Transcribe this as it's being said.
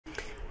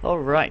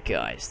Alright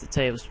guys, the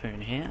Tablespoon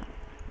here.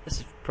 This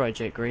is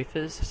Project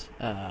Griefers.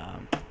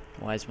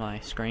 Why is my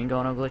screen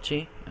gone all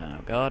glitchy? Oh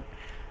god.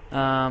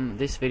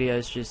 This video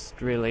is just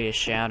really a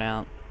shout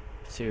out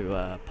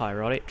to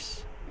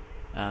Pyroticz.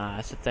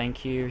 So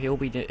thank you.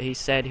 He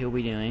said he'll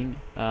be doing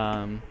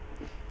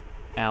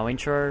our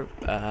intro,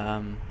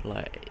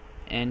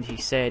 and he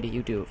said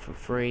he'll do it for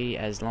free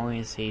as long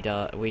as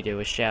we do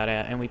a shout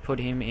out and we put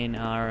him in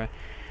our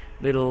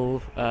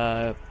little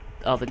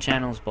other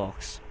channels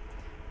box.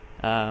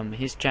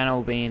 His channel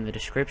will be in the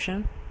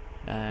description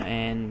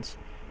and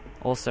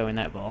also in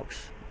that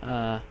box,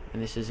 and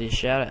this is his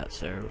shout out,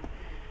 so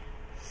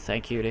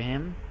thank you to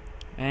him.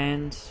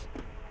 And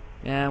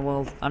yeah,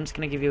 well, I'm just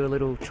gonna give you a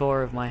little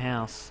tour of my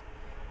house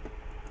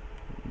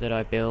that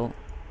I built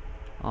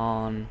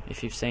on.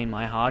 If you've seen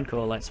my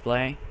hardcore let's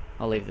play,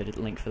 I'll leave the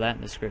link for that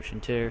in the description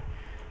too.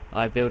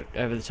 I built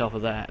over the top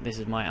of that. This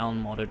is my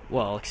unmodded,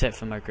 well, except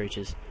for my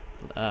creatures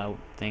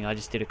thing, I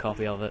just did a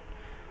copy of it.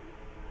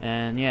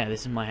 And yeah,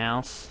 this is my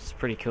house. It's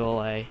pretty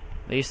cool. There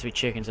used to be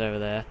chickens over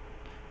there.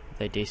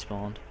 They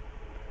despawned.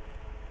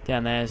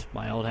 Down there's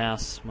my old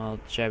house, my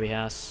old shabby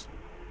house.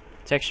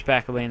 Texture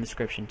pack will be in the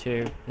description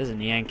too. There's a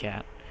Nyan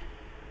cat.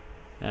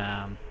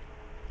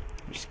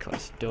 Just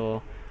close the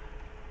door.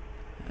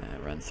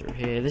 Run through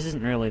here. This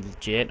isn't really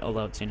legit,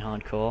 although it's in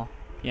hardcore.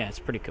 Yeah, it's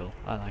pretty cool.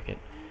 I like it.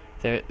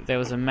 There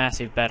was a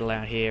massive battle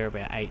out here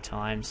about 8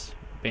 times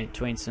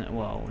between some,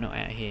 well, not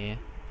out here,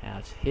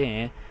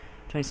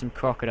 between some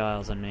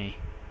crocodiles and me.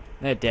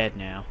 They're dead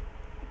now.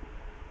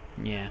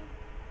 Yeah.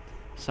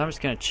 So I'm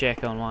just gonna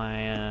check on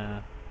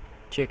my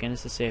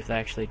chickens to see if they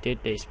actually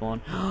did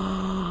despawn.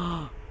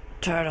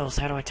 Turtles!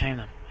 How do I tame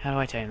them? How do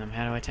I tame them?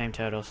 How do I tame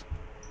turtles?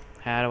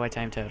 How do I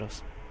tame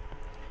turtles?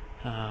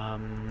 Do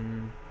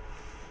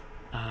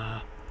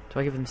I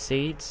give them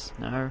seeds?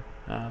 No.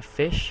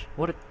 Fish?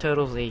 What do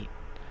turtles eat?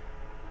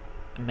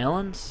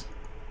 Melons?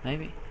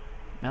 Maybe?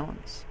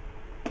 Melons?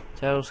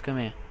 Turtles, come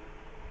here.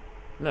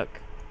 Look.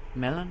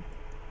 Melon?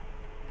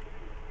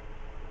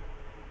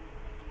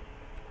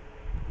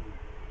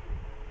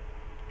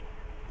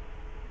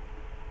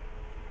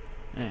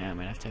 Yeah, I'm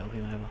gonna have to help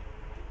him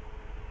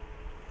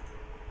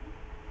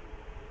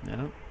over.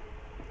 No.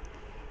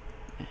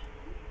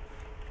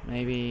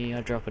 Maybe I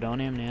drop it on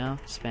him now.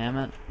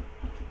 Spam it.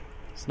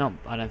 It's not.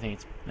 I don't think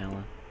it's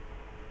melon.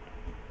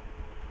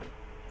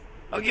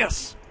 Oh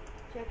yes!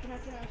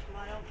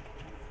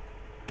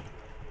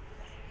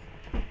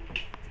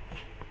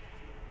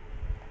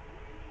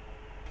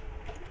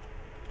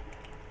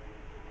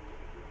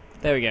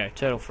 There we go,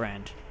 turtle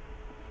friend.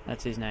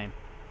 That's his name.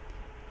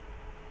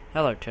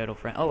 Hello, turtle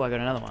friend. Oh, I got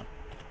another one.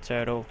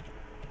 Turtle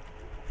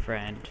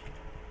friend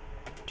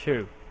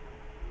 2.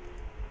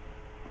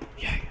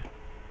 Yeah.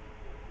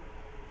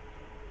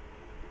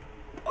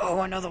 Oh,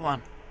 another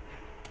one.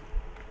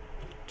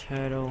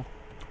 Turtle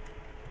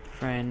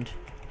friend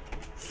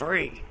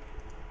 3.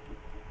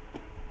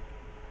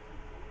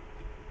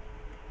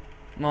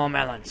 More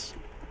melons.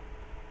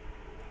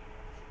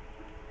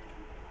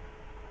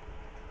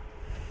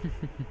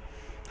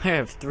 I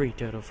have 3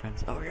 turtle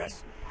friends. Oh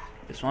yes.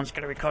 This one's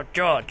gonna be called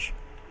George.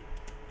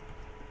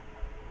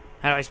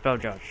 How do I spell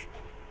George?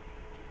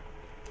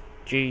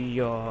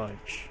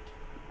 George.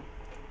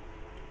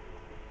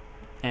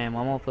 And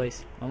one more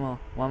please. One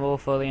more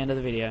for the end of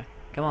the video.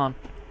 Come on.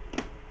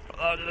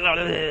 There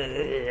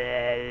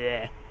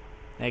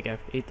you go.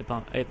 Eat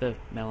the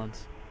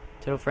melons.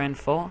 Turtle friend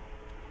 4.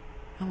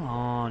 Come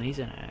on, he's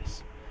an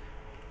ass.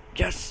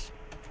 Yes.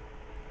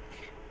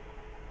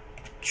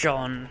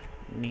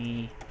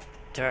 Johnny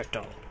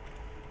Turtle.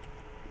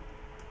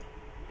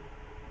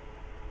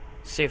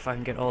 See if I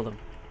can get all of them.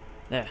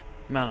 There,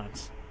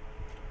 melons.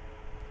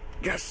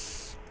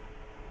 Yes!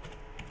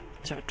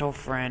 Turtle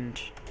friend.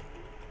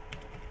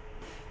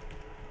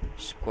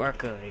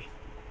 Squirkly.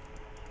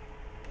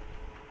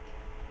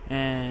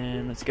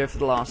 And let's go for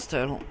the last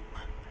turtle.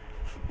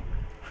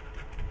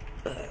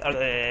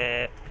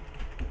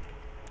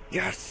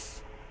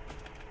 Yes!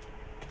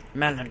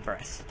 Melon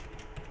breath.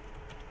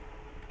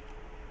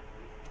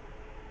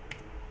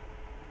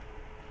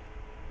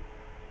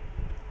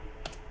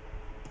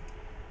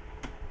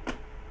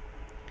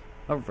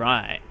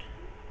 Alright.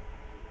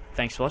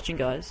 Thanks for watching,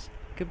 guys.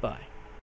 Goodbye.